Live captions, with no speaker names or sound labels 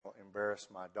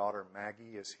embarrassed. My daughter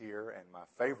Maggie is here, and my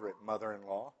favorite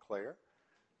mother-in-law, Claire.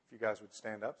 If you guys would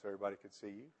stand up so everybody could see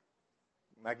you.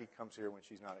 Maggie comes here when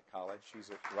she's not at college. She's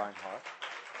at Reinhardt.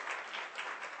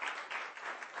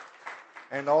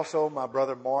 And also my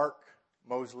brother Mark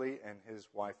Mosley and his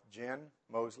wife Jen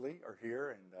Mosley are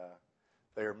here, and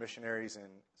they are missionaries in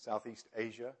Southeast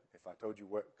Asia. If I told you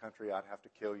what country, I'd have to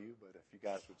kill you, but if you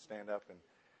guys would stand up, and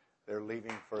they're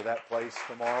leaving for that place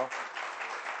tomorrow.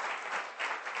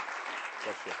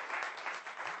 Bless you.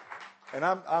 And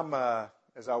I'm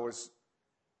as I was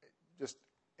just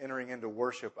entering into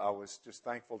worship, I was just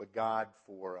thankful to God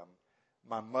for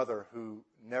my mother, who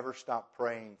never stopped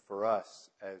praying for us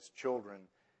as children,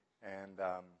 and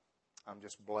I'm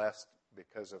just blessed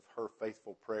because of her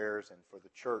faithful prayers, and for the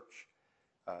church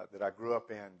that I grew up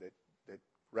in that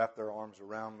wrapped their arms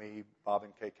around me. Bob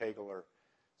and Kay Cagle are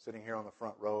sitting here on the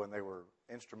front row, and they were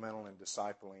instrumental in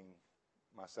discipling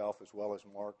myself as well as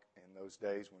Mark in those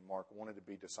days when Mark wanted to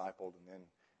be discipled, and then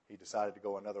he decided to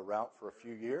go another route for a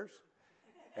few years,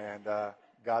 and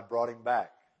God brought him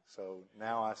back. So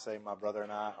now I say my brother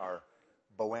and I are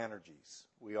Boanerges.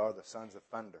 We are the sons of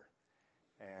thunder,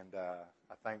 and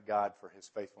I thank God for his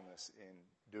faithfulness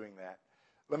in doing that.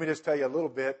 Let me just tell you a little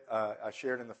bit. I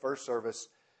shared in the first service,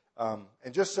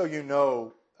 and just so you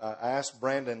know, I asked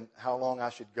Brandon how long I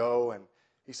should go, and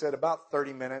he said about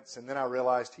 30 minutes, and then I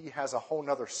realized he has a whole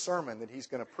other sermon that he's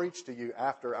going to preach to you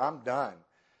after I'm done.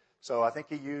 So I think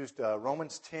he used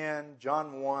Romans 10,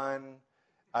 John 1,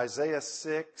 Isaiah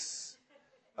 6.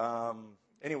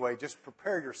 Anyway, just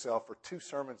prepare yourself for 2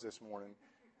 sermons this morning,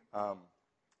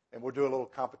 and we'll do a little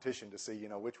competition to see,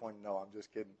 which one. No, I'm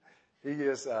just kidding. He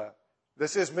is.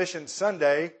 This is Mission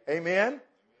Sunday. Amen?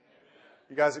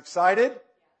 You guys excited?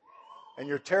 And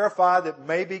you're terrified that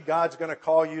maybe God's going to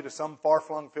call you to some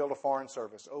far-flung field of foreign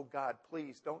service. Oh, God,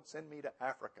 please don't send me to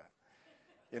Africa.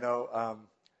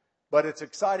 But it's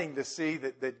exciting to see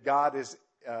that God is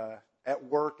at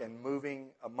work and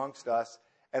moving amongst us.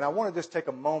 And I want to just take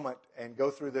a moment and go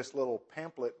through this little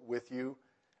pamphlet with you.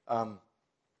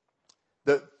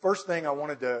 The first thing I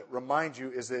wanted to remind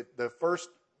you is that the first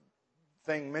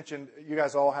thing mentioned, you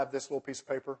guys all have this little piece of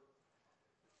paper?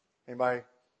 Anybody?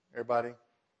 Everybody?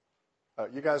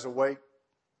 You guys awake?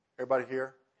 Everybody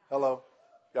here? Hello?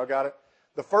 Y'all got it?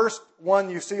 The first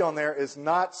one you see on there is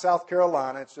not South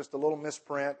Carolina. It's just a little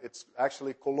misprint. It's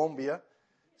actually Colombia,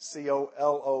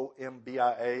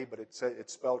 Colombia, but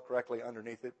it's spelled correctly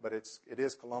underneath it. But it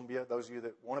is Colombia. Those of you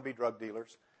that want to be drug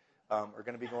dealers are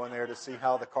going to be going there to see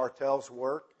how the cartels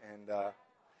work, and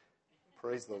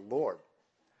praise the Lord.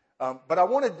 But I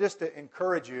wanted just to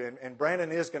encourage you, and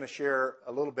Brandon is going to share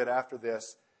a little bit after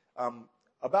this,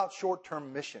 about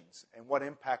short-term missions and what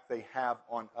impact they have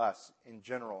on us in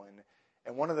general.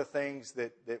 And one of the things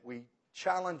that we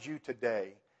challenge you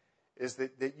today is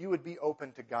that you would be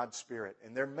open to God's Spirit.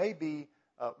 And there may be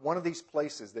one of these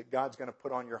places that God's going to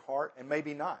put on your heart, and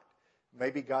maybe not.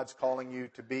 Maybe God's calling you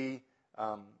to be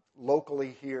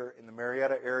locally here in the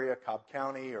Marietta area, Cobb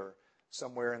County, or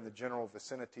somewhere in the general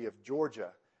vicinity of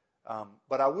Georgia.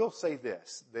 But I will say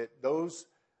this, that those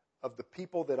of the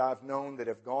people that I've known that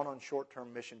have gone on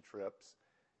short-term mission trips,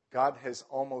 God has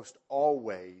almost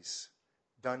always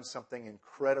done something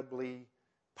incredibly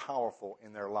powerful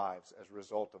in their lives as a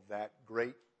result of that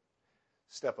great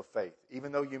step of faith.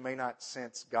 Even though you may not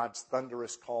sense God's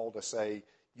thunderous call to say,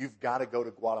 you've got to go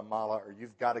to Guatemala or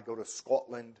you've got to go to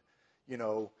Scotland,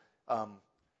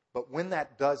 but when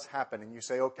that does happen and you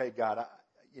say, okay, God,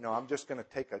 I'm just going to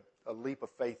take a leap of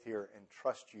faith here and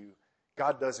trust you,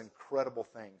 God does incredible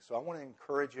things. So I want to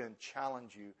encourage you and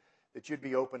challenge you that you'd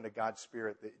be open to God's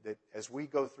Spirit, that as we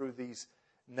go through these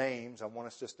names, I want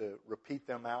us just to repeat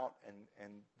them out,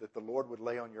 and that the Lord would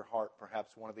lay on your heart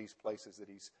perhaps one of these places that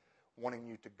He's wanting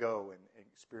you to go and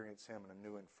experience Him in a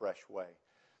new and fresh way.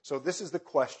 So this is the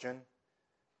question.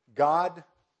 God,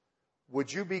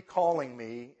 would you be calling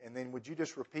me, and then would you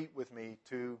just repeat with me,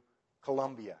 to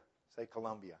Colombia? Say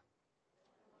Colombia.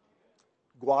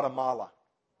 Guatemala.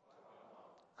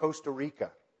 Costa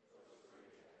Rica.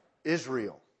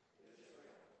 Israel.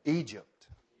 Egypt.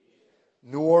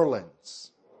 New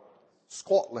Orleans.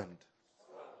 Scotland.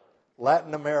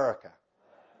 Latin America.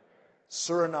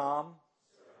 Suriname.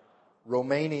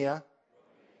 Romania.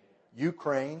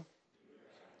 Ukraine.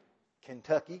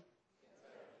 Kentucky.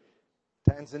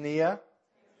 Tanzania.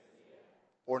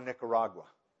 Or Nicaragua.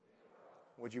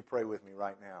 Would you pray with me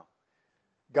right now?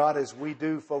 God, as we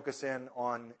do focus in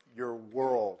on your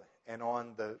world and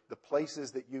on the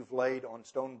places that you've laid on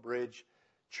Stonebridge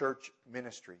Church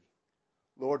ministry,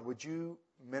 Lord, would you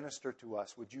minister to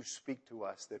us? Would you speak to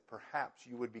us that perhaps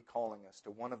you would be calling us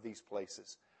to one of these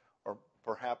places, or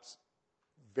perhaps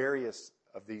various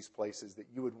of these places that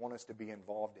you would want us to be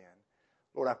involved in.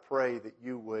 Lord, I pray that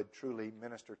you would truly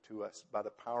minister to us by the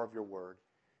power of your word.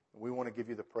 And we want to give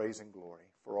you the praise and glory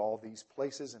for all these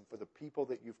places and for the people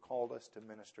that you've called us to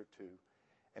minister to.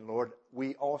 And Lord,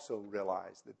 we also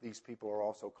realize that these people are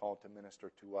also called to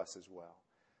minister to us as well.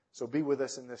 So be with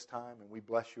us in this time, and we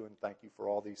bless you and thank you for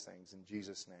all these things. In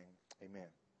Jesus' name, amen.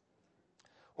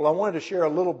 Well, I wanted to share a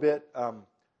little bit.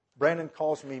 Brandon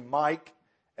calls me Mike,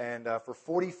 and for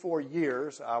 44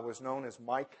 years, I was known as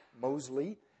Mike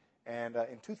Mosley. And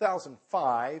in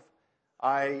 2005,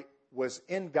 I was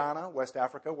in Ghana, West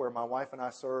Africa, where my wife and I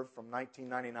served from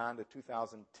 1999 to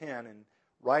 2010. And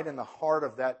right in the heart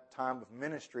of that time of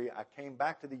ministry, I came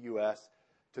back to the U.S.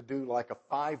 to do like a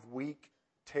 5-week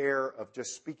tear of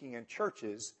just speaking in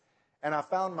churches. And I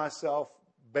found myself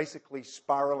basically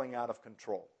spiraling out of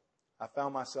control. I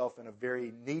found myself in a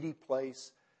very needy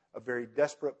place, a very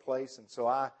desperate place. And so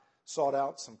I sought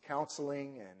out some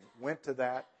counseling and went to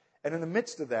that. And in the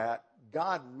midst of that,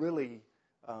 God really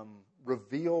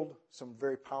revealed some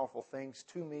very powerful things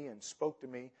to me and spoke to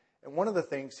me. And one of the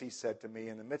things he said to me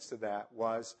in the midst of that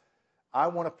was, I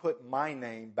want to put my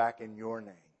name back in your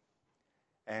name.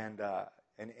 And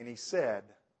he said,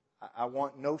 I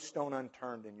want no stone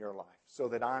unturned in your life so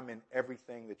that I'm in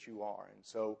everything that you are. And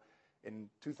so in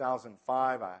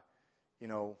 2005, I,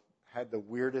 had the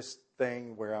weirdest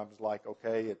thing where I was like,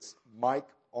 okay, it's Mike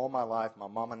all my life. My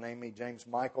mama named me James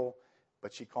Michael,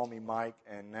 but she called me Mike,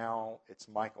 and now it's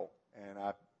Michael. And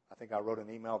I think I wrote an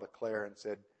email to Claire and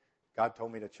said, God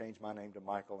told me to change my name to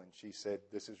Michael, and she said,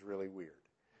 this is really weird.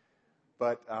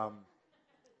 But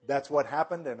that's what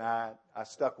happened, and I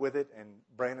stuck with it, and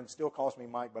Brandon still calls me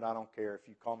Mike, but I don't care. If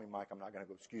you call me Mike, I'm not going to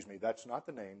go, excuse me, that's not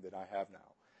the name that I have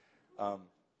now.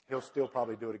 He'll still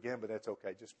probably do it again, but that's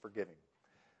okay. Just forgive him.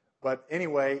 But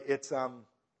anyway, it's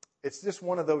just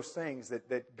one of those things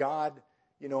that God,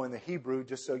 in the Hebrew,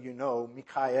 just so you know,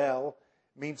 Mikael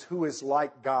means who is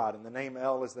like God. And the name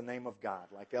El is the name of God.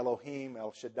 Like Elohim,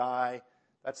 El Shaddai,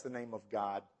 that's the name of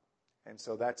God. And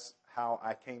so that's how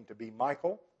I came to be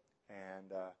Michael.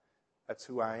 And that's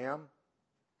who I am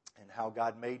and how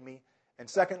God made me. And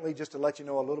secondly, just to let you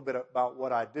know a little bit about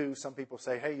what I do, some people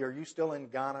say, hey, are you still in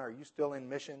Ghana? Are you still in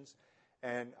missions?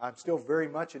 And I'm still very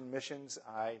much in missions.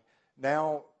 I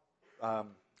now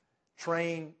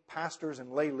train pastors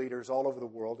and lay leaders all over the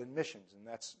world in missions, and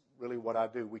that's really what I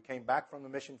do. We came back from the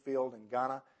mission field in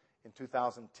Ghana in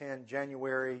 2010,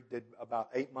 January, did about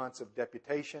 8 months of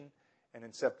deputation, and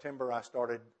in September I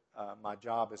started my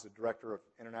job as the Director of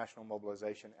International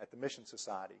Mobilization at the Mission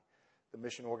Society, the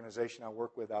mission organization I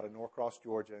work with out of Norcross,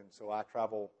 Georgia, and so I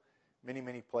travel many,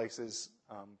 many places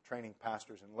training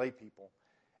pastors and lay people.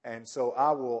 And so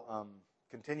I will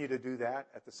continue to do that.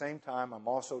 At the same time, I'm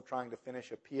also trying to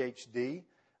finish a PhD.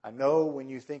 I know when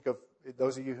you think of,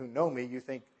 those of you who know me, you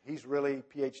think he's really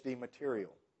PhD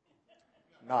material.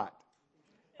 Not.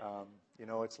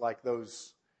 It's like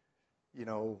those,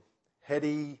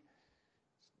 heady,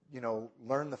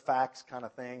 learn the facts kind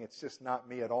of thing. It's just not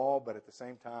me at all. But at the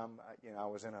same time, I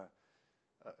was in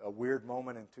a weird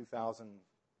moment in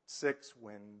 2006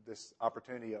 when this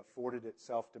opportunity afforded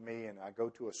itself to me, and I go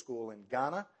to a school in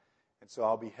Ghana. And so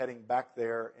I'll be heading back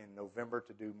there in November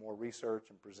to do more research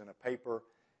and present a paper.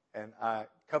 And I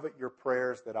covet your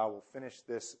prayers that I will finish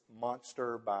this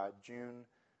monster by June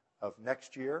of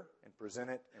next year and present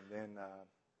it and then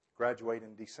graduate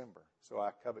in December. So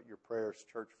I covet your prayers,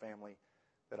 church family,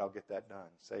 that I'll get that done.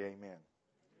 Say amen.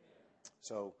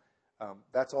 So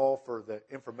that's all for the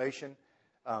information.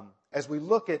 As we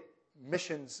look at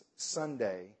Missions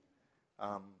Sunday,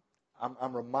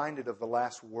 I'm reminded of the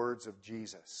last words of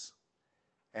Jesus.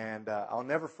 And I'll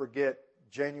never forget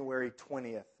January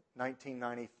 20th,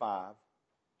 1995.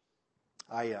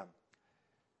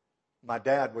 My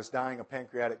dad was dying of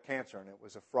pancreatic cancer, and it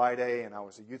was a Friday, and I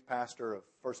was a youth pastor of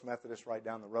First Methodist right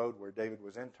down the road where David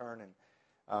was intern. And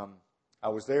I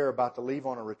was there about to leave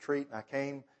on a retreat, and I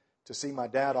came to see my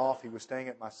dad off. He was staying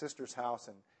at my sister's house,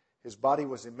 and his body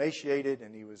was emaciated,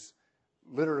 and he was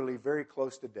literally very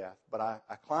close to death. But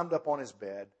I climbed up on his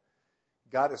bed,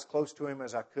 got as close to him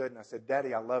as I could, and I said,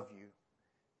 Daddy, I love you.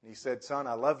 And he said, son,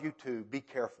 I love you too. Be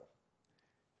careful.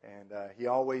 And he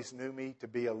always knew me to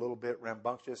be a little bit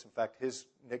rambunctious. In fact, his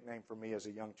nickname for me as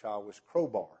a young child was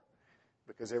Crowbar,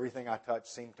 because everything I touched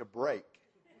seemed to break.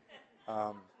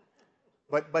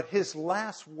 But his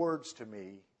last words to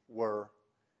me were,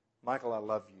 Michael, I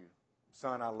love you.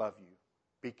 Son, I love you.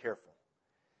 Be careful.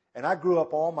 And I grew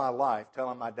up all my life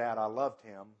telling my dad I loved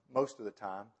him most of the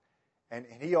time. And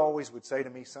he always would say to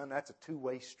me, son, that's a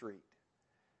two-way street.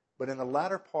 But in the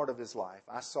latter part of his life,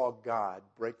 I saw God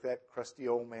break that crusty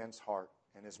old man's heart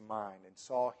and his mind and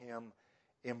saw him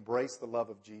embrace the love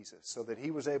of Jesus so that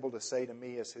he was able to say to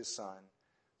me as his son,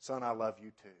 "Son, I love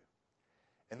you too."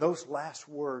 And those last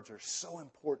words are so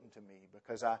important to me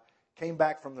because I came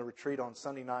back from the retreat on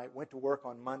Sunday night, went to work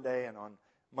on Monday, and on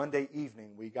Monday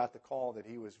evening we got the call that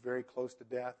he was very close to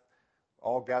death,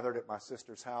 all gathered at my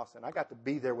sister's house. And I got to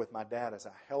be there with my dad as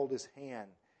I held his hand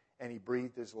and he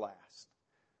breathed his last.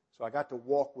 So I got to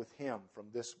walk with him from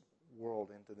this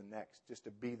world into the next, just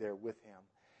to be there with him.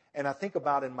 And I think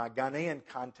about in my Ghanaian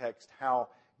context how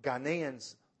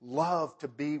Ghanaians love to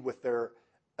be with their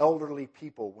elderly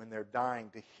people when they're dying,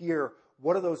 to hear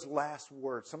what are those last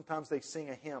words. Sometimes they sing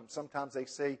a hymn. Sometimes they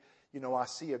say, I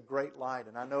see a great light.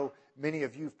 And I know many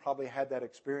of you have probably had that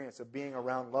experience of being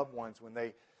around loved ones when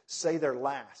they say their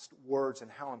last words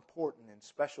and how important and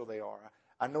special they are.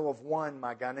 I know of one,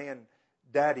 my Ghanaian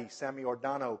daddy, Sammy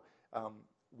Ordano,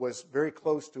 was very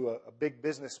close to a big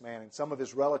businessman, and some of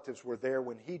his relatives were there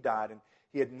when he died, and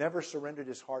he had never surrendered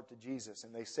his heart to Jesus.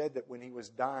 And they said that when he was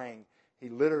dying, he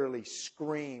literally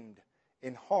screamed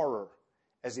in horror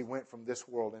as he went from this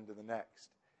world into the next.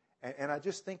 And I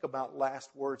just think about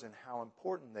last words and how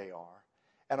important they are.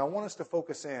 And I want us to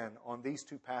focus in on these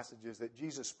two passages that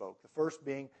Jesus spoke. The first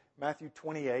being Matthew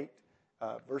 28,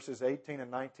 verses 18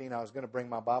 and 19. I was going to bring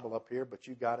my Bible up here, but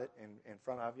you got it in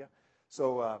front of you.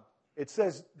 So it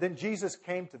says, "Then Jesus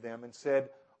came to them and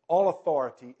said, 'All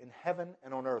authority in heaven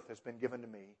and on earth has been given to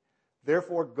me.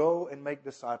 Therefore go and make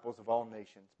disciples of all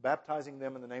nations, baptizing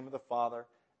them in the name of the Father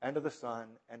and of the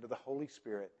Son and of the Holy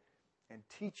Spirit, and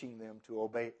teaching them to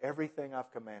obey everything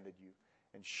I've commanded you.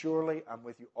 And surely I'm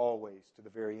with you always to the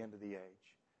very end of the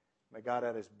age.'" May God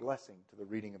add his blessing to the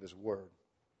reading of his word.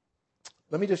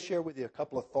 Let me just share with you a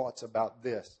couple of thoughts about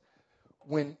this.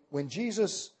 When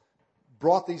Jesus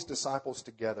brought these disciples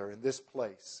together in this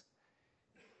place,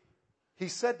 he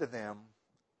said to them,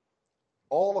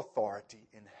 "All authority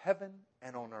in heaven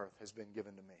and on earth has been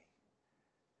given to me."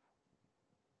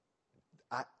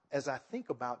 As I think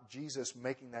about Jesus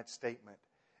making that statement,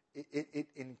 it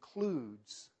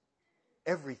includes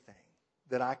everything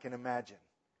that I can imagine.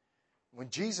 When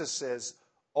Jesus says,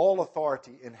 "All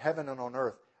authority in heaven and on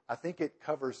earth," I think it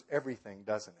covers everything,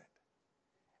 doesn't it?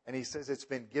 And he says, "It's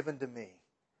been given to me."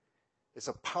 It's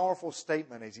a powerful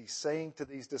statement as he's saying to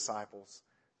these disciples,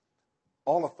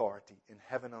 all authority in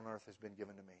heaven and on earth has been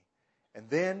given to me. And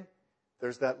then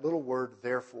there's that little word,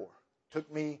 therefore. It took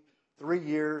me 3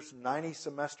 years, 90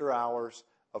 semester hours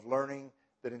of learning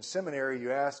that in seminary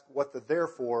you ask what the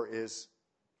therefore is.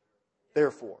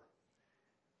 Therefore.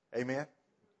 Amen?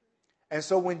 And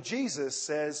so when Jesus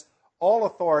says, "All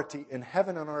authority in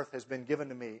heaven and earth has been given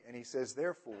to me," and he says,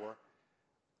 "Therefore,"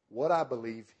 what I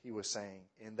believe he was saying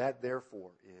in that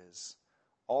therefore is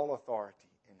all authority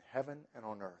in heaven and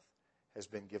on earth has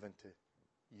been given to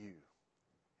you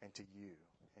and to you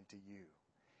and to you.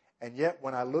 And yet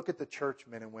when I look at the church,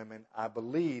 men and women, I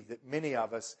believe that many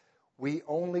of us, we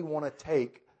only want to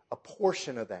take a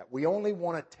portion of that. We only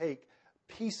want to take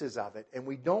pieces of it, and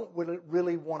we don't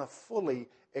really want to fully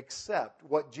accept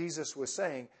what Jesus was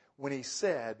saying when he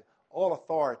said, "All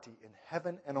authority in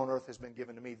heaven and on earth has been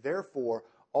given to me. Therefore,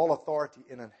 all authority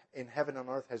in heaven and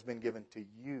earth has been given to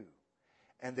you."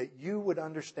 And that you would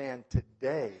understand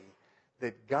today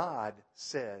that God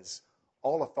says,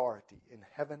 all authority in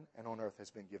heaven and on earth has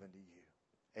been given to you.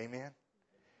 Amen?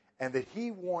 And that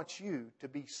he wants you to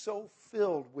be so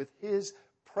filled with his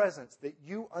presence that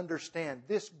you understand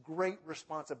this great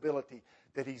responsibility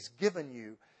that he's given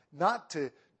you, not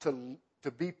to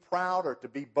be proud or to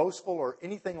be boastful or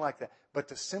anything like that, but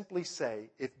to simply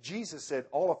say, if Jesus said,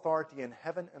 "All authority in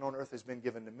heaven and on earth has been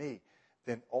given to me,"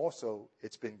 then also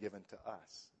it's been given to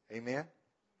us. Amen?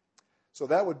 So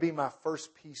that would be my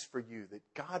first piece for you,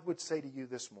 that God would say to you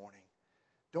this morning,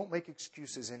 don't make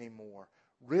excuses anymore.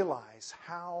 Realize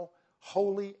how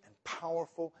holy and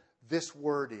powerful this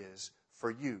word is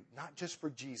for you, not just for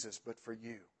Jesus, but for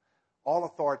you. All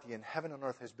authority in heaven and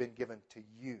earth has been given to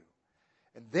you.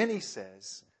 And then he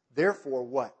says, therefore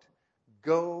what?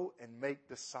 Go and make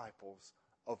disciples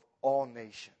of all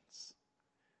nations.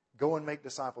 Go and make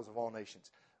disciples of all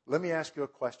nations. Let me ask you a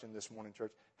question this morning,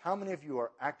 church. How many of you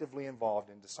are actively involved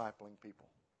in discipling people?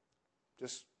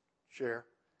 Just share.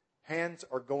 Hands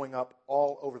are going up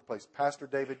all over the place. Pastor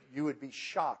David, you would be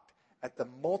shocked at the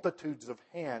multitudes of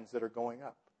hands that are going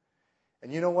up.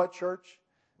 And you know what, church?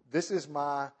 This is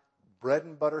my bread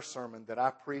and butter sermon that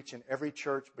I preach in every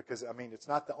church because, it's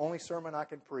not the only sermon I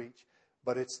can preach,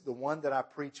 but it's the one that I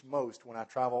preach most when I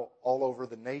travel all over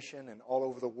the nation and all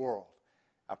over the world.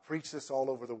 I preach this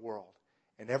all over the world.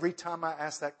 And every time I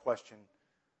ask that question,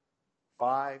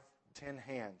 5, 10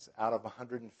 hands out of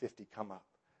 150 come up.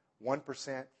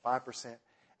 1%, 5%.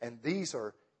 And these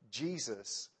are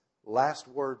Jesus' last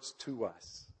words to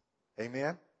us.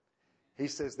 Amen? He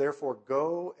says, therefore,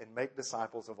 go and make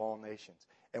disciples of all nations.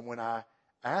 And when I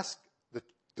ask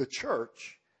the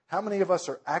church, how many of us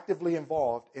are actively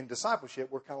involved in discipleship,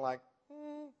 we're kind of like,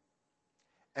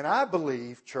 And I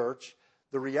believe, church,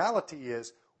 the reality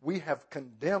is we have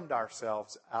condemned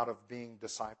ourselves out of being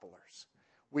disciplers.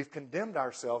 We've condemned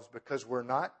ourselves because we're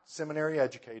not seminary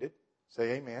educated.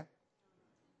 Say amen.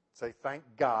 Say thank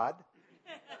God.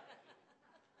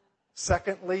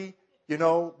 Secondly,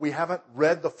 we haven't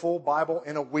read the full Bible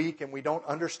in a week and we don't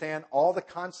understand all the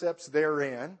concepts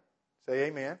therein. Say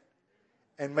amen.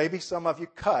 And maybe some of you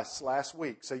cussed last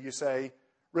week. So you say,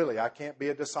 really, I can't be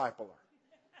a discipler.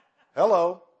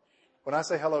 Hello. When I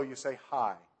say hello, you say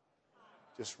hi.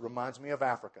 Just reminds me of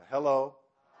Africa. Hello.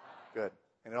 Good.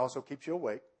 And it also keeps you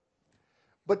awake.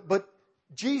 But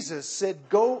Jesus said,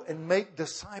 go and make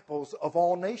disciples of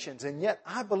all nations. And yet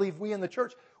I believe we in the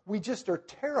church, we just are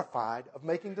terrified of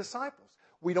making disciples.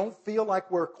 We don't feel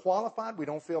like we're qualified. We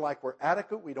don't feel like we're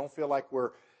adequate. We don't feel like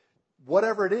we're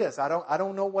whatever it is. I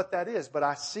don't know what that is. But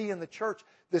I see in the church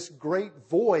this great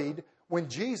void when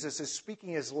Jesus is speaking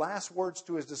his last words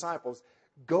to his disciples,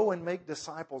 go and make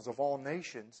disciples of all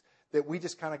nations, that we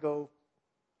just kind of go,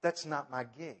 that's not my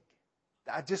gig.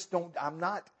 I'm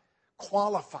not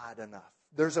qualified enough.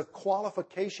 There's a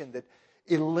qualification that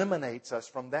eliminates us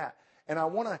from that. And I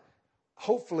want to,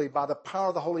 hopefully, by the power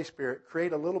of the Holy Spirit,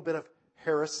 create a little bit of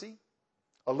heresy,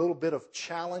 a little bit of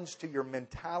challenge to your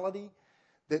mentality,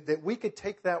 that we could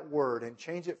take that word and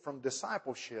change it from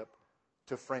discipleship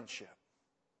to friendship.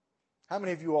 How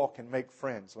many of you all can make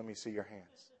friends? Let me see your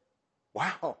hands.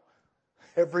 Wow.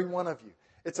 Every one of you.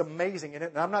 It's amazing.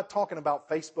 And I'm not talking about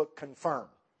Facebook confirm.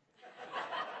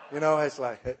 It's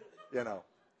like,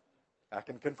 I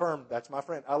can confirm that's my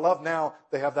friend. I love now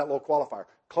they have that little qualifier.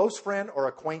 Close friend or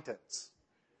acquaintance.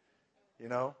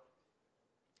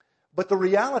 But the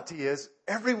reality is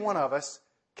every one of us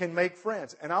can make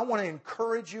friends. And I want to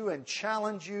encourage you and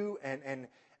challenge you and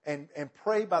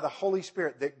pray by the Holy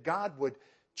Spirit that God would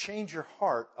change your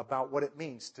heart about what it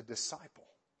means to disciple.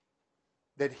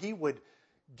 That he would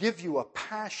give you a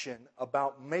passion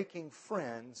about making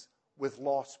friends with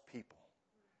lost people.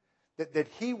 That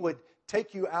he would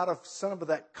take you out of some of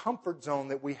that comfort zone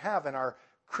that we have in our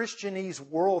Christianese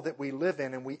world that we live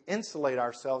in, and we insulate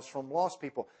ourselves from lost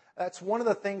people. That's one of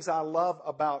the things I love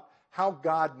about how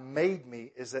God made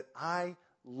me, is that I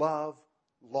love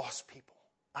lost people.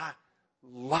 I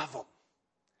love them.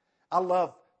 I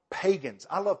love pagans.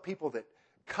 I love people that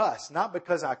cuss, not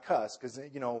because I cuss, because,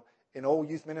 in old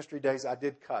youth ministry days, I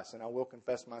did cuss, and I will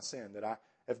confess my sin that I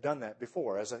have done that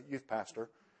before as a youth pastor.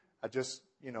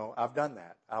 I've done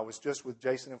that. I was just with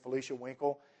Jason and Felicia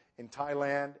Winkle in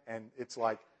Thailand, and it's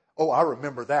like, I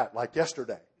remember that like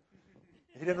yesterday.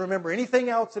 He didn't remember anything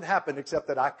else that happened except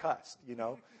that I cussed,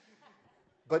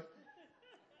 But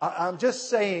I'm just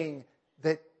saying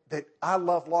that I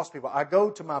love lost people. I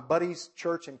go to my buddy's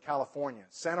church in California,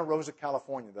 Santa Rosa,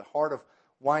 California, the heart of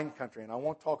wine country. And I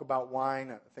won't talk about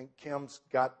wine. I think Kim's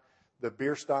got the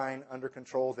beer stein under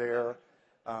control there.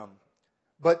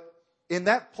 But in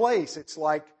that place, it's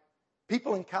like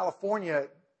people in California,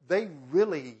 they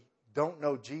really don't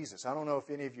know Jesus. I don't know if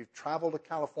any of you have traveled to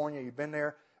California, you've been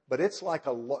there. But it's like,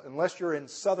 unless you're in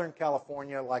Southern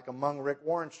California, like among Rick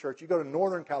Warren's church, you go to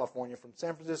Northern California, from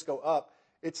San Francisco up,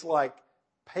 it's like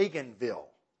Paganville.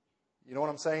 You know what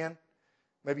I'm saying?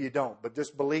 Maybe you don't, but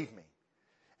just believe me.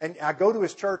 And I go to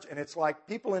his church, and it's like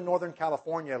people in Northern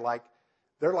California,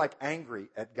 they're like angry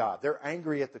at God. They're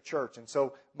angry at the church. And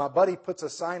so my buddy puts a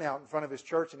sign out in front of his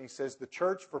church, and he says, the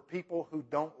church for people who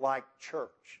don't like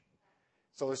church.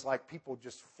 So it's like people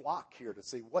just flock here to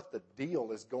see what the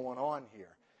deal is going on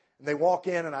here. And they walk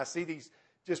in, and I see these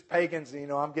just pagans,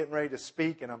 and, I'm getting ready to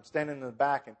speak, and I'm standing in the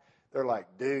back, and they're like,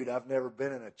 dude, I've never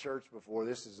been in a church before.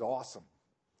 This is awesome.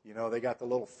 They got the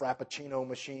little Frappuccino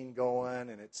machine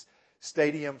going, and it's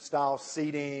stadium-style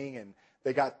seating, and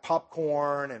they got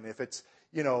popcorn, and if it's,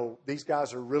 these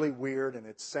guys are really weird, and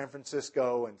it's San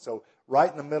Francisco, and so right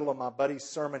in the middle of my buddy's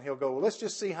sermon, he'll go, well, let's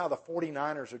just see how the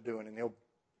 49ers are doing, and he'll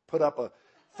put up a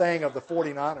thing of the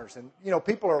 49ers, and,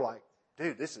 people are like,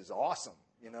 dude, this is awesome.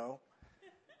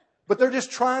 But they're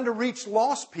just trying to reach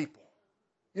lost people.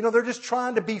 They're just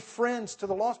trying to be friends to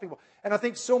the lost people. And I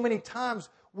think so many times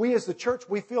we as the church,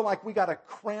 we feel like we got to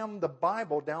cram the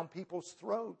Bible down people's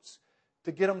throats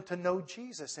to get them to know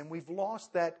Jesus. And we've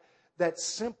lost that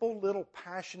simple little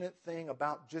passionate thing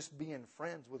about just being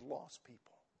friends with lost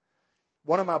people.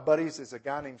 One of my buddies is a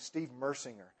guy named Steve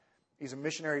Mersinger. He's a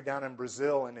missionary down in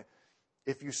Brazil, and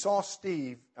if you saw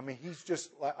Steve, I mean, he's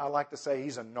just, I like to say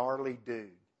he's a gnarly dude.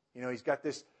 You know, he's got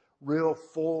this real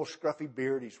full, scruffy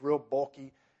beard. He's real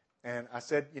bulky. And I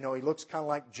said, you know, he looks kind of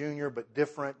like Junior, but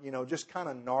different, you know, just kind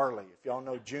of gnarly. If y'all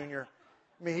know Junior.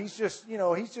 I mean, he's just, you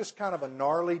know, he's just kind of a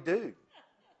gnarly dude.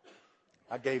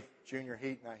 I gave Junior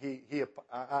heat.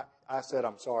 Now I said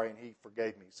I'm sorry, and he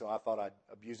forgave me. So I thought I'd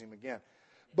abuse him again.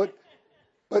 But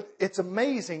it's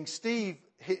amazing. Steve,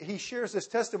 he shares this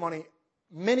testimony.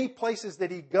 Many places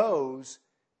that he goes,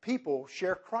 people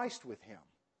share Christ with him.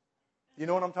 You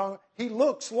know what I'm talking about? He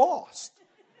looks lost.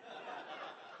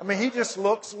 I mean, he just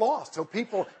looks lost. So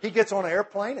he gets on an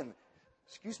airplane and,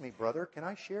 excuse me, brother, can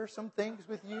I share some things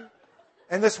with you?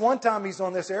 And this one time he's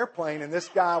on this airplane, and this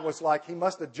guy was like, he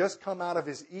must have just come out of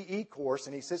his EE course,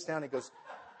 and he sits down and he goes,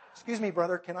 excuse me,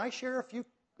 brother, can I share a few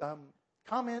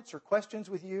comments or questions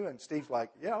with you? And Steve's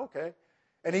like, yeah, okay.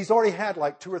 And he's already had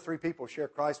like 2 or 3 people share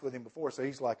Christ with him before, so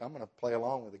he's like, I'm going to play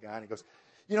along with the guy. And he goes,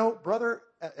 you know, brother,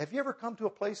 have you ever come to a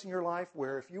place in your life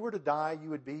where if you were to die, you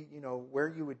would be, you know, where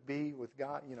you would be with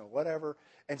God, you know, whatever?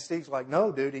 And Steve's like,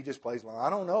 no, dude, he just plays along. I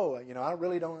don't know, you know, I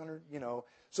really don't, you know.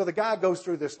 So the guy goes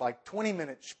through this like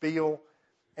 20-minute spiel,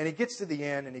 and he gets to the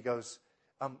end, and he goes,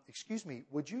 excuse me,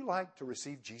 would you like to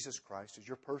receive Jesus Christ as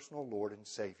your personal Lord and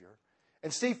Savior?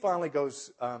 And Steve finally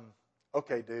goes,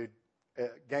 okay, dude,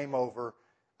 game over.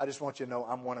 I just want you to know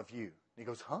I'm one of you. And he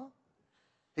goes, huh?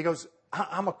 He goes,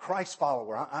 I'm a Christ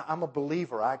follower. I'm a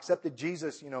believer. I accepted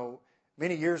Jesus, you know,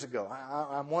 many years ago.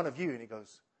 I'm one of you. And he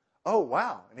goes, oh,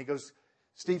 wow. And he goes,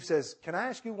 Steve says, can I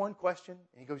ask you one question?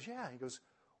 And he goes, yeah. He goes,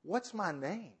 what's my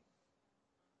name?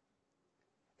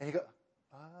 And he goes,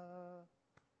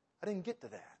 I didn't get to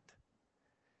that.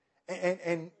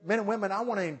 And men and women, I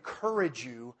want to encourage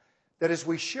you that as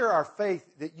we share our faith,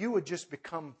 that you would just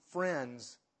become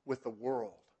friends with the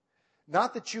world.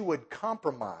 Not that you would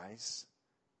compromise,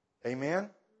 amen,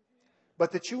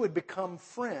 but that you would become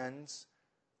friends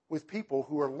with people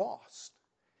who are lost.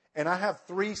 And I have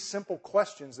 3 simple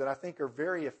questions that I think are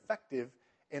very effective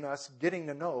in us getting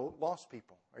to know lost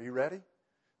people. Are you ready?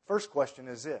 First question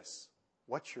is this: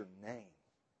 what's your name?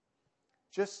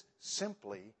 Just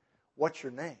simply, what's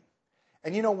your name?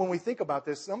 And you know, when we think about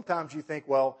this, sometimes you think,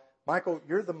 well, Michael,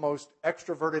 you're the most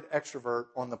extroverted extrovert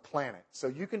on the planet. So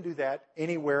you can do that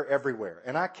anywhere, everywhere.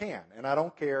 And I can, and I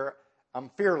don't care. I'm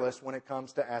fearless when it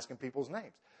comes to asking people's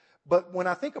names. But when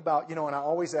I think about, you know, and I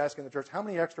always ask in the church, how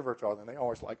many extroverts are there? And they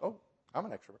always like, oh, I'm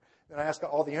an extrovert. Then I ask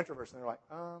all the introverts, and they're like,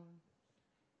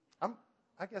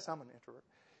 I guess I'm an introvert.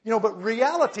 You know, but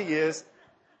reality is,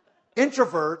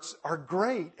 introverts are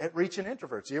great at reaching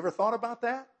introverts. You ever thought about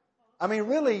that? I mean,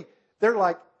 really, they're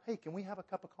like, hey, can we have a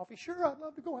cup of coffee? Sure, I'd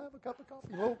love to go have a cup of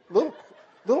coffee.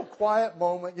 Little quiet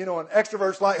moment, you know, an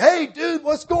extrovert's like, hey, dude,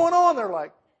 what's going on? They're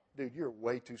like, dude, you're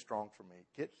way too strong for me.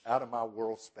 Get out of my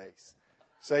world space.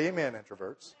 Say amen,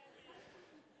 introverts.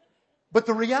 But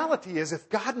the reality is, if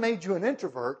God made you an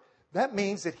introvert, that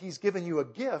means that He's given you a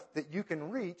gift that you can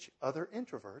reach other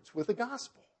introverts with the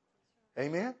gospel.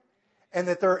 Amen? And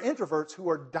that there are introverts who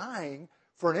are dying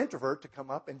for an introvert to come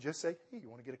up and just say, hey, you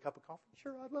want to get a cup of coffee?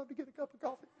 Sure, I'd love to get a cup of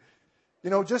coffee. You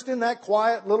know, just in that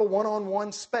quiet little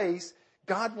one-on-one space,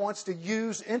 God wants to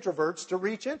use introverts to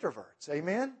reach introverts.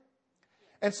 Amen?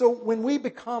 And so when we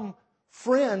become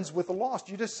friends with the lost,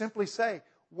 you just simply say,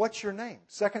 what's your name?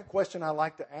 Second question I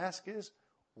like to ask is,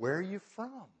 where are you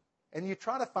from? And you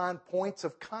try to find points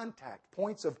of contact,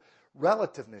 points of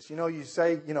relativeness. You know, you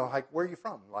say, you know, like, where are you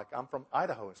from? Like, I'm from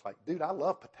Idaho. It's like, dude, I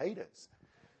love potatoes.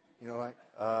 You know,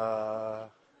 like,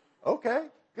 okay,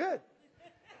 good.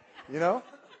 You know?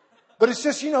 But it's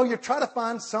just, you know, you try to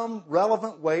find some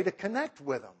relevant way to connect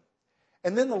with them.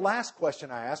 And then the last question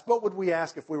I asked, what would we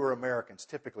ask if we were Americans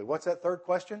typically? What's that third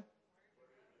question?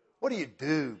 What do you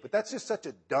do? But that's just such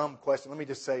a dumb question. Let me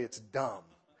just say it's dumb.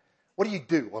 What do you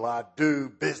do? Well, I do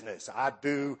business. I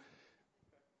do,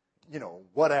 you know,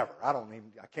 whatever. I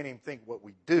can't even think what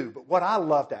we do. But what I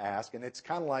love to ask, and it's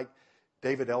kind of like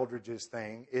David Eldridge's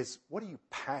thing, is what are you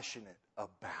passionate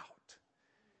about?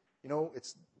 You know,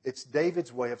 it's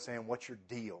David's way of saying, what's your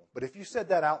deal? But if you said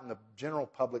that out in the general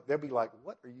public, they'll be like,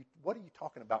 what are you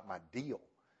talking about my deal?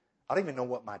 I don't even know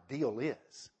what my deal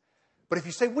is. But if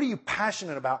you say, what are you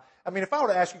passionate about? I mean, if I were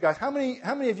to ask you guys, how many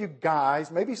of you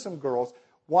guys, maybe some girls,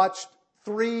 watched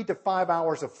 3 to 5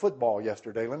 hours of football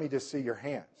yesterday? Let me just see your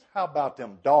hands. How about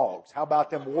them dogs? How about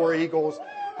them War Eagles?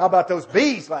 How about those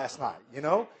bees last night? You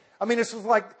know? I mean, it's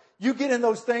like you get in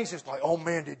those things, it's like, oh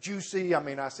man, did you see? I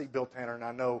mean, I see Bill Tanner, and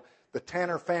I know the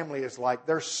Tanner family is like,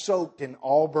 they're soaked in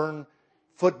Auburn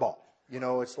football. You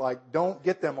know, it's like, don't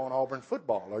get them on Auburn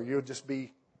football or you'll just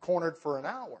be cornered for an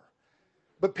hour.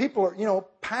 But people are,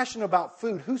 passionate about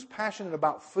food. Who's passionate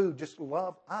about food?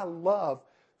 I love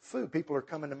food. People are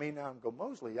coming to me now and go,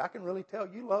 Mosley, I can really tell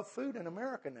you love food in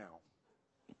America now.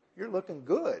 You're looking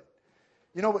good.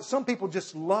 But some people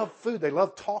just love food. They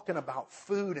love talking about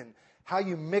food and how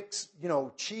you mix,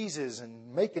 cheeses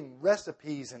and making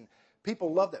recipes. And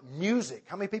people love that. Music.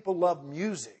 How many people love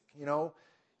music?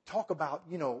 Talk about,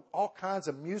 all kinds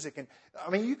of music. And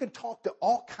you can talk to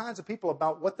all kinds of people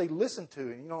about what they listen to.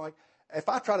 And, like if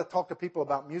I try to talk to people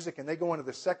about music and they go into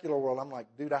the secular world, I'm like,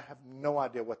 dude, I have no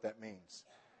idea what that means.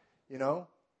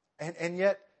 And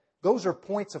yet those are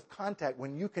points of contact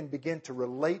when you can begin to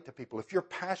relate to people. If you're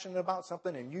passionate about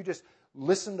something and you just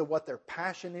listen to what their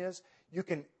passion is, you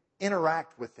can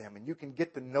interact with them and you can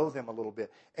get to know them a little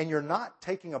bit. And you're not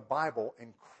taking a Bible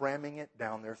and cramming it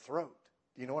down their throat.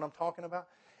 Do you know what I'm talking about?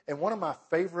 And one of my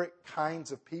favorite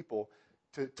kinds of people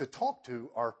to talk to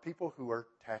are people who are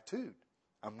tattooed.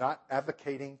 I'm not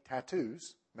advocating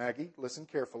tattoos. Maggie, listen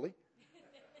carefully.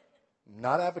 I'm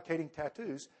not advocating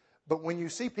tattoos. But when you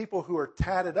see people who are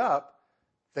tatted up,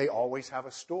 they always have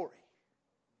a story.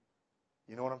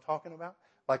 You know what I'm talking about?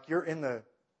 Like you're in the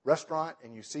restaurant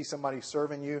and you see somebody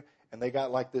serving you and they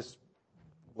got like this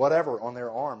whatever on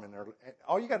their arm. And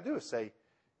all you got to do is say,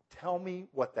 tell me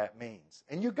what that means.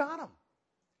 And you got them.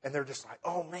 And they're just like,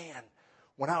 oh man,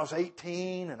 when I was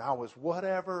 18 and I was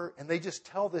whatever. And they just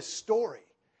tell this story.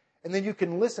 And then you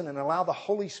can listen and allow the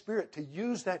Holy Spirit to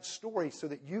use that story so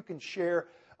that you can share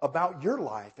about your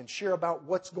life and share about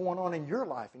what's going on in your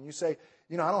life. And you say,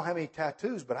 I don't have any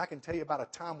tattoos, but I can tell you about a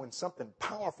time when something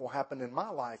powerful happened in my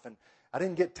life. And I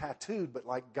didn't get tattooed, but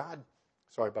like God,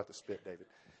 sorry about the spit, David.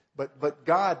 But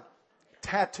God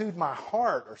tattooed my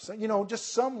heart or so,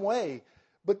 just some way.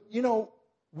 But,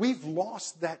 we've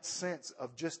lost that sense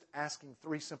of just asking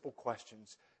 3 simple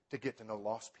questions to get to know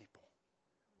lost people.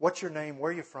 What's your name?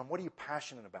 Where are you from? What are you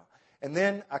passionate about? And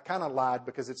then I kind of lied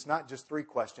because it's not just 3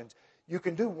 questions. You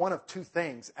can do one of 2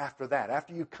 things after that.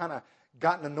 After you've kind of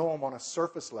gotten to know them on a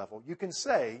surface level, you can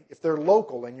say, if they're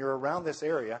local and you're around this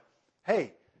area,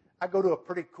 hey, I go to a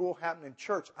pretty cool happening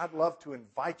church. I'd love to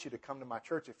invite you to come to my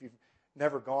church. If you've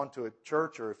never gone to a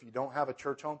church or if you don't have a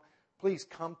church home, please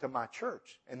come to my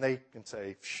church. And they can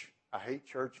say, I hate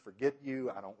church, forget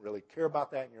you. I don't really care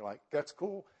about that. And you're like, that's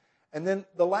cool. And then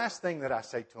the last thing that I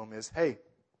say to them is, hey,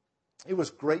 it was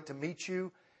great to meet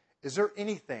you. Is there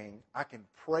anything I can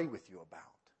pray with you about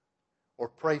or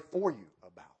pray for you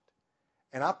about?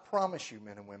 And I promise you,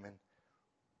 men and women,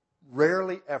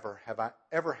 rarely ever have I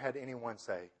ever had anyone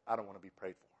say, I don't want to be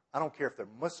prayed for. I don't care if they're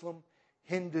Muslim,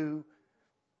 Hindu,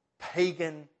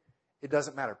 pagan, it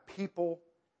doesn't matter. People,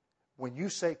 when you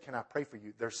say, can I pray for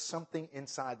you, there's something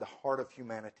inside the heart of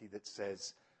humanity that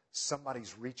says,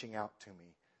 somebody's reaching out to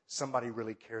me. Somebody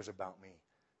really cares about me.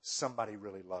 Somebody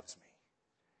really loves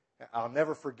me. I'll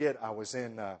never forget, I was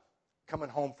coming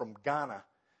home from Ghana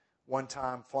one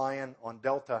time, flying on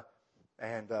Delta,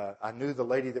 and I knew the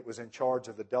lady that was in charge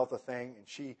of the Delta thing, and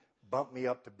she bumped me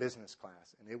up to business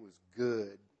class, and it was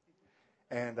good.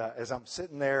 And as I'm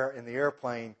sitting there in the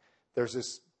airplane, there's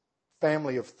this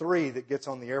family of 3 that gets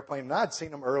on the airplane, and I'd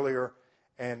seen them earlier,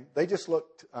 and they just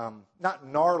looked not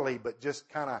gnarly, but just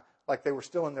kind of like they were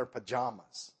still in their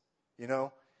pajamas,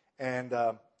 And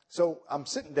so I'm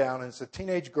sitting down, and it's a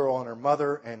teenage girl and her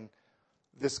mother and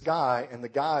this guy, and the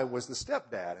guy was the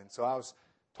stepdad. And so I was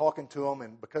talking to him,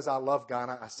 and because I love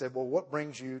Ghana, I said, well, what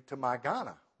brings you to my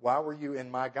Ghana? Why were you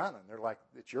in my Ghana? And they're like,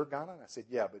 it's your Ghana? And I said,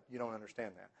 yeah, but you don't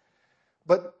understand that.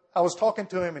 But I was talking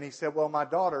to him, and he said, well, my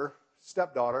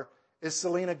stepdaughter, is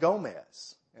Selena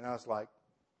Gomez. And I was like,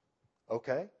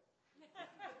 okay.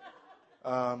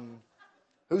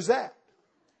 Who's that?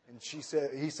 And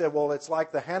he said, well, it's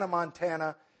like the Hannah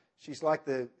Montana. She's like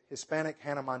the Hispanic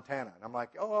Hannah Montana. And I'm like,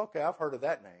 oh, okay, I've heard of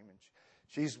that name. And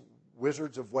she's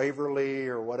Wizards of Waverly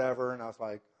or whatever. And I was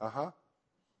like,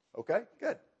 okay,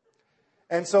 good.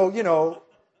 And so,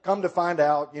 come to find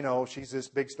out, she's this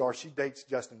big star. She dates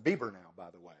Justin Bieber now,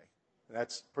 by the way.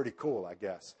 That's pretty cool, I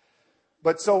guess.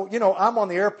 But so, I'm on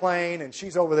the airplane and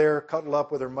she's over there cuddled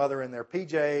up with her mother in their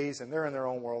PJs and they're in their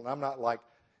own world. And I'm not like,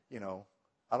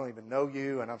 I don't even know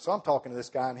you. And so I'm talking to this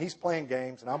guy and he's playing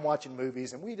games and I'm watching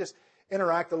movies and we just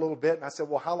interact a little bit. And I said,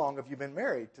 well, how long have you been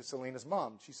married to Selena's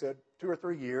mom? She said 2 or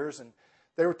 3 years. And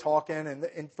they were talking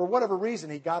and for whatever reason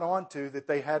he got on to that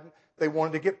they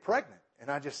wanted to get pregnant. And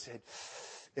I just said,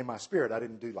 in my spirit, I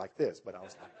didn't do like this, but I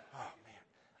was like, oh man,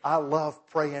 I love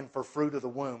praying for fruit of the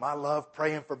womb. I love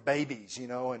praying for babies,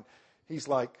 and he's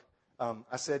like,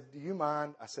 I said, do you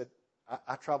mind? I said,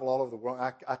 I travel all over the world.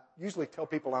 I usually tell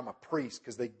people I'm a priest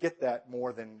because they get that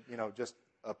more than, just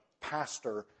a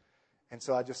pastor. And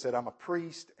so I just said, I'm a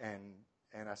priest. And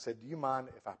And I said, do you mind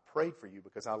if I prayed for you?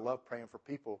 Because I love praying for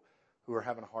people who are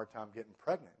having a hard time getting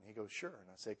pregnant. And he goes, sure. And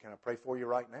I said, can I pray for you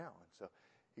right now? And so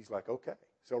he's like, okay.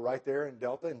 So right there in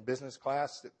Delta in business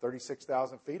class at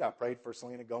 36,000 feet, I prayed for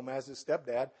Selena Gomez's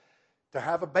stepdad to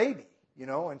have a baby, you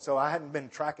know. And so I hadn't been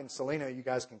tracking Selena. You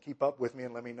guys can keep up with me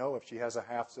and let me know if she has a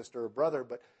half-sister or brother.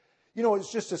 But, you know,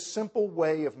 it's just a simple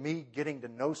way of me getting to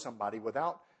know somebody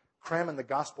without cramming the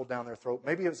gospel down their throat.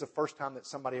 Maybe it was the first time that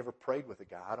somebody ever prayed with a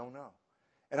guy. I don't know.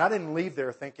 And I didn't leave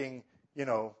there thinking, you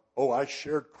know, oh, I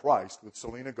shared Christ with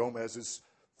Selena Gomez's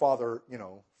stepfather.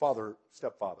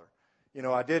 You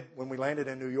know, I did, when we landed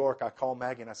in New York, I called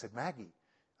Maggie and I said, Maggie,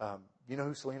 you know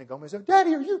who Selena Gomez is?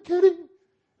 Daddy, are you kidding?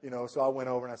 You know, so I went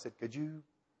over and I said, could you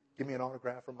give me an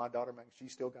autograph from my daughter, Maggie? She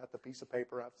still got the piece of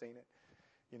paper. I've seen it,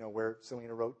 you know, where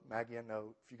Selena wrote Maggie a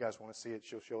note. If you guys want to see it,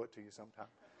 she'll show it to you sometime.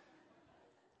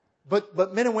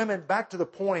 But men and women, back to the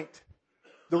point,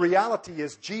 the reality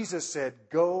is Jesus said,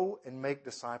 go and make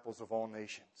disciples of all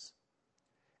nations.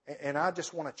 And I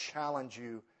just want to challenge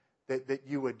you that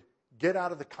you would get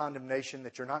out of the condemnation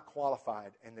that you're not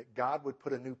qualified, and that God would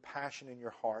put a new passion in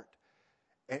your heart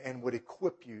and would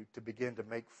equip you to begin to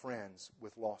make friends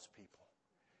with lost people.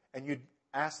 And you'd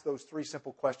ask those 3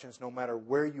 simple questions no matter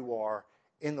where you are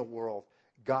in the world.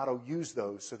 God will use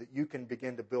those so that you can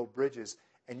begin to build bridges.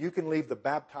 And you can leave the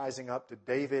baptizing up to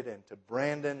David and to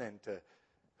Brandon and to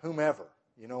whomever.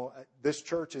 You know, this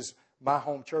church is my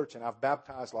home church, and I've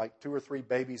baptized like 2 or 3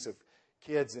 babies of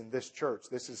kids in this church.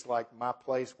 This is like my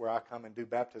place where I come and do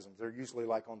baptisms. They're usually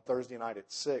like on Thursday night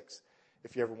at 6,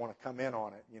 if you ever want to come in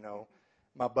on it, you know.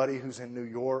 My buddy who's in New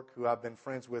York, who I've been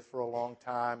friends with for a long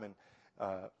time, and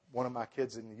one of my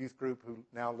kids in the youth group who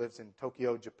now lives in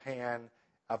Tokyo, Japan,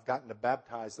 I've gotten to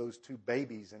baptize those 2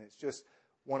 babies, and it's just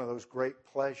one of those great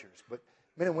pleasures. But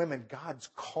men and women, God's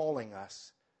calling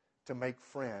us to make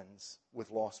friends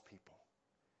with lost people.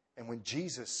 And when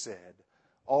Jesus said,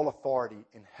 all authority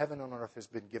in heaven and on earth has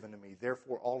been given to me,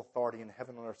 therefore all authority in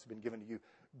heaven and on earth has been given to you,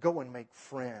 go and make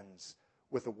friends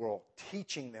with the world,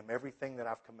 teaching them everything that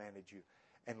I've commanded you.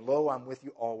 And lo, I'm with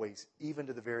you always, even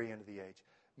to the very end of the age.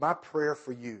 My prayer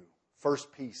for you,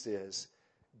 first piece is,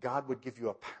 God would give you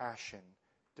a passion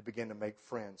to begin to make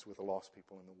friends with the lost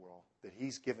people in the world that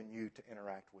He's given you to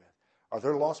interact with. Are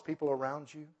there lost people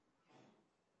around you?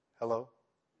 Hello?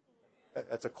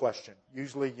 That's a question.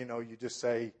 Usually, you know, you just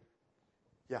say,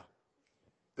 yeah,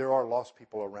 there are lost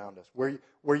people around us. Where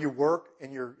you work,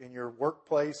 in your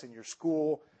workplace, in your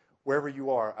school, wherever you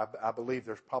are, I believe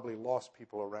there's probably lost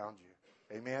people around you.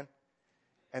 Amen?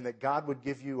 And that God would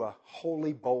give you a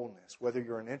holy boldness, whether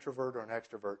you're an introvert or an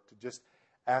extrovert, to just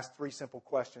ask 3 simple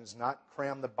questions, not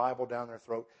cram the Bible down their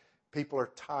throat. People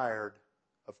are tired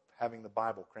of having the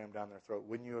Bible crammed down their throat.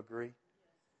 Wouldn't you agree?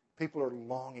 People are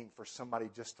longing for somebody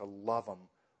just to love them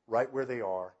right where they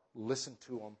are, listen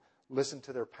to them, listen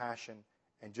to their passion,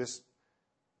 and just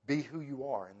be who you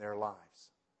are in their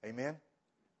lives. Amen?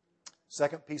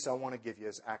 Second piece I want to give you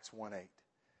is Acts 1:8.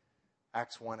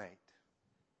 Acts 1:8.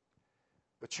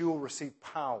 But you will receive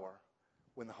power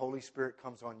when the Holy Spirit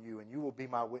comes on you, and you will be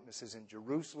my witnesses in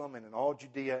Jerusalem and in all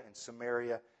Judea and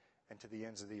Samaria and to the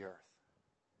ends of the earth.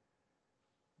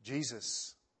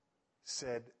 Jesus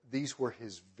said these were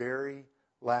His very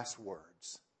last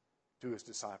words to His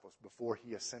disciples before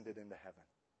He ascended into heaven.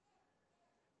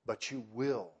 But you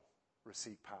will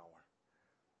receive power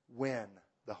when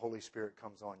the Holy Spirit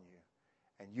comes on you,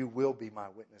 and you will be my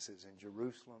witnesses in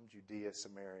Jerusalem, Judea,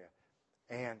 Samaria,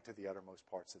 and to the uttermost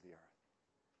parts of the earth.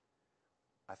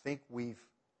 I think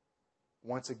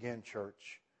once again,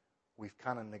 church, we've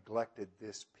kind of neglected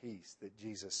this piece that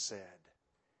Jesus said.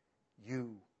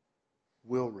 You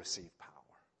will receive power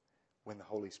when the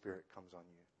Holy Spirit comes on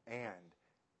you, and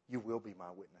you will be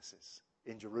my witnesses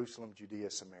in Jerusalem,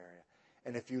 Judea, Samaria.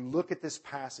 And if you look at this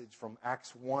passage from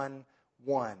Acts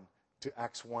 1:1 to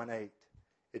Acts 1:8,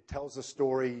 it tells a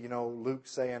story, you know, Luke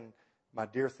saying, my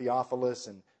dear Theophilus,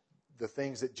 and the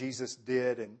things that Jesus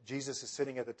did. And Jesus is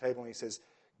sitting at the table and He says,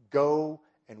 go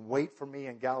and wait for me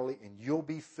in Galilee and you'll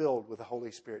be filled with the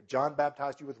Holy Spirit. John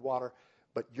baptized you with water,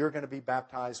 but you're going to be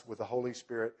baptized with the Holy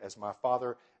Spirit as my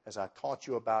Father, as I taught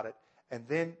you about it. And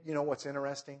then, you know what's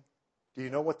interesting? Do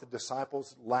you know what the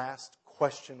disciples' last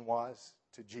question was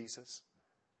to Jesus?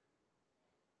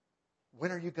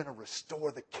 When are you going to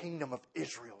restore the kingdom of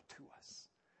Israel to us?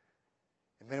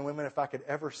 And men and women, if I could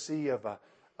ever see of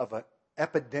an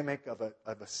epidemic, of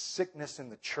a sickness in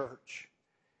the church,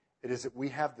 it is that we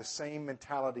have the same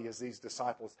mentality as these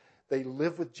disciples. They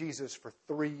lived with Jesus for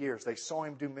 3 years. They saw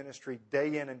Him do ministry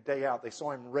day in and day out. They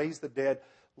saw Him raise the dead,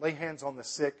 lay hands on the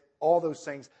sick, all those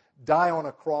things, die on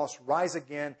a cross, rise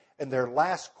again. And their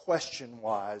last question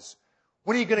was,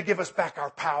 When are you going to give us back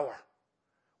our power?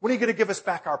 When are you going to give us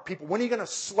back our people? When are you going to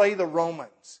slay the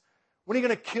Romans? When are you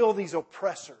going to kill these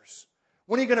oppressors?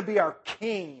 When are you going to be our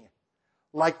king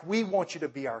like we want you to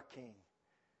be our king?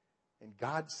 And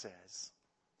God says,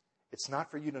 it's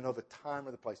not for you to know the time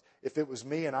or the place. If it was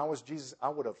me and I was Jesus, I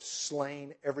would have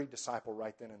slain every disciple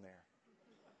right then and there.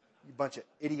 You bunch of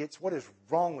idiots. What is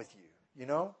wrong with you? You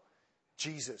know?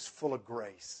 Jesus, full of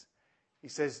grace. He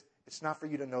says, it's not for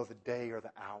you to know the day or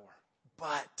the hour.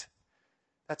 But,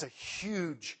 that's a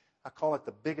huge, I call it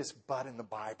the biggest but in the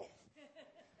Bible.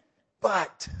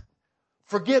 But,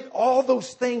 forget all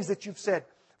those things that you've said.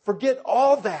 Forget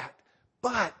all that.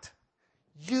 But,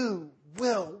 you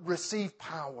will receive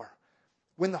power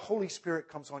when the Holy Spirit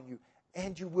comes on you.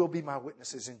 And you will be my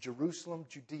witnesses in Jerusalem,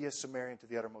 Judea, Samaria, and to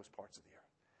the uttermost parts of the earth.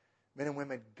 Men and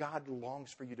women, God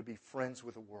longs for you to be friends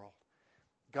with the world.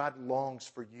 God longs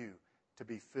for you to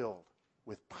be filled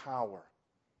with power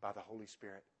by the Holy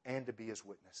Spirit and to be His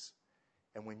witness.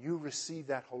 And when you receive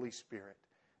that Holy Spirit,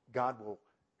 God will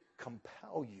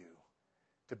compel you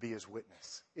to be His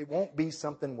witness. It won't be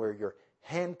something where you're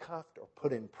handcuffed or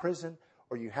put in prison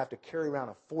or you have to carry around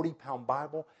a 40-pound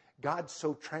Bible. God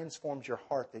so transforms your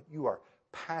heart that you are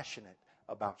passionate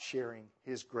about sharing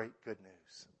His great good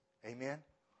news. Amen?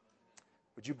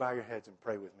 Would you bow your heads and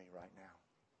pray with me right now?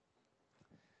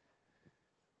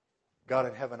 God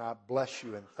in heaven, I bless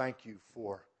you and thank you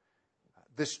for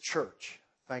this church.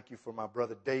 Thank you for my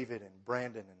brother David and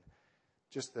Brandon and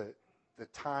just the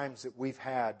times that we've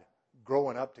had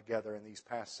growing up together in these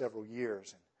past several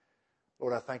years. And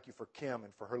Lord, I thank you for Kim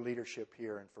and for her leadership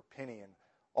here and for Penny and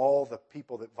all the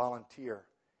people that volunteer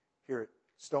here at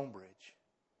Stonebridge.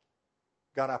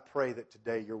 God, I pray that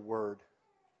today your word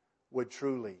would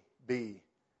truly be,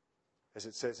 as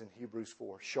it says in Hebrews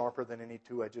 4, sharper than any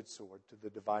two-edged sword, to the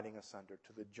dividing asunder,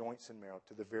 to the joints and marrow,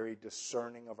 to the very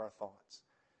discerning of our thoughts.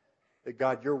 That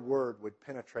God, your word would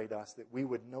penetrate us, that we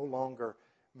would no longer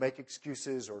make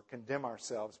excuses or condemn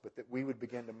ourselves, but that we would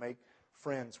begin to make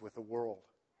friends with the world.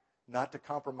 Not to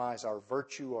compromise our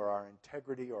virtue or our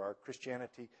integrity or our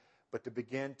Christianity, but to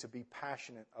begin to be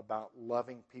passionate about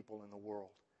loving people in the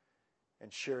world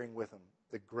and sharing with them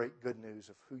the great good news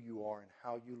of who you are and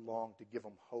how you long to give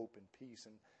them hope and peace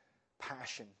and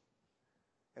passion.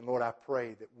 And Lord, I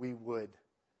pray that we would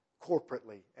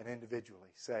corporately and individually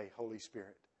say, Holy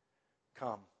Spirit,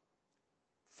 come,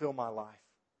 fill my life.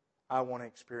 I want to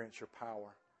experience your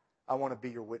power. I want to be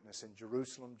your witness in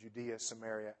Jerusalem, Judea,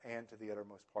 Samaria, and to the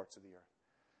uttermost parts of the earth.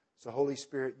 So Holy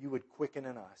Spirit, you would quicken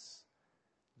in us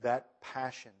that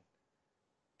passion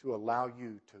to allow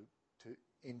you to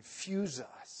infuse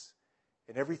us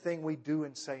in everything we do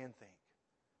and say and think,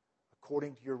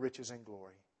 according to your riches and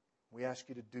glory. We ask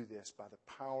you to do this by the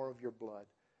power of your blood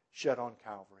shed on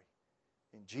Calvary.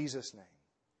 In Jesus' name.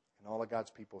 And all of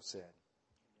God's people said,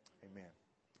 amen.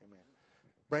 Amen.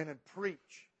 Brandon,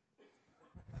 preach.